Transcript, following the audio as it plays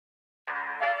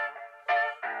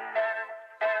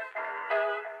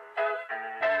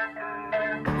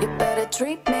You better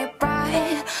treat me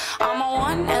right. I'm a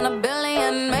one in a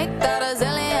billion, make that a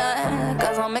zillion.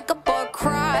 Cause I'll make a boy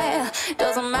cry.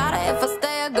 Doesn't matter if I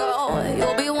stay or go,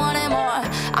 you'll be wanting more.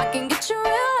 I can get you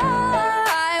real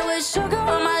high with sugar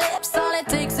on my lips. All it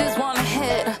takes is one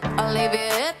hit, I'll leave you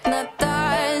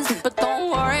hypnotized. But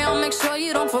don't worry, I'll make sure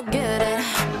you don't forget it.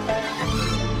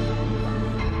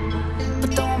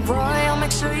 But don't worry, I'll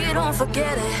make sure you don't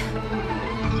forget it.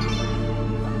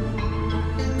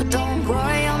 But don't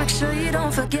worry, I'll make sure you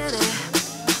don't forget it.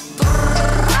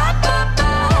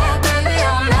 Baby,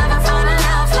 I'll never find a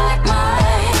love like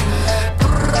mine.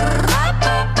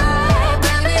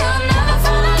 Baby, I'll never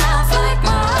find a love like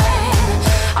mine.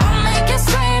 I'll make you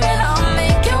scream and I'll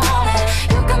make you want it.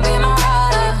 You can be my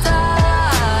ride or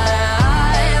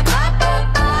die.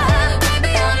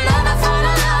 Baby, I'll never find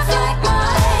a love like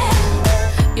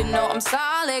mine. You know I'm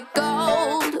solid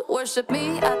gold. Worship me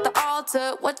at the altar.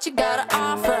 What you gotta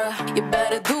offer? You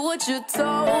better do what you're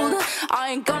told. I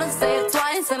ain't gonna say it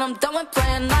twice, and I'm done with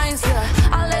playing nice. Yeah,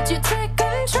 I'll let you take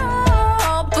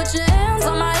control. Put your hands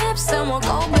on my hips and we'll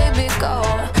go, baby, go.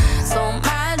 So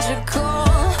magical,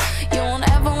 you won't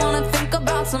ever wanna think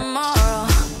about tomorrow.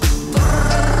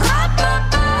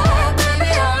 Baby,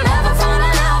 I'll never find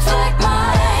a love like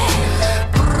mine.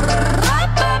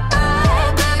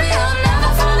 Baby, I'll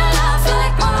never find a love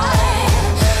like mine.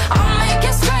 I'll make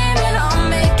you scream and I'll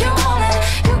make you want it.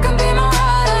 You can be my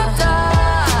ride or die.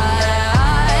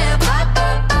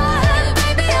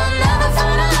 Baby, I'll never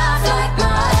find a love like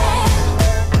mine.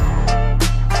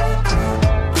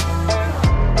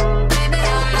 Baby,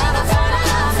 I'll never find a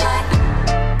love like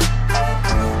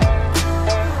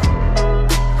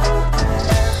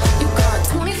You got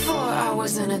 24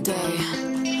 hours in a day,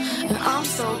 and I'm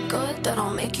so good that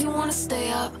I'll make you wanna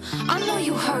stay up. I know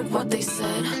you heard what they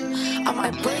said. I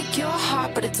might break your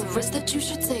heart, but it's a risk that you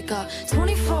should take up.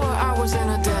 24 hours in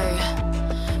a day,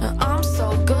 and I'm so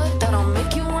good that I'll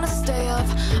make you wanna stay up.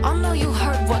 I know you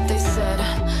heard what they said.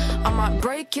 I might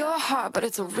break your heart, but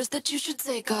it's a risk that you should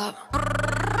take up.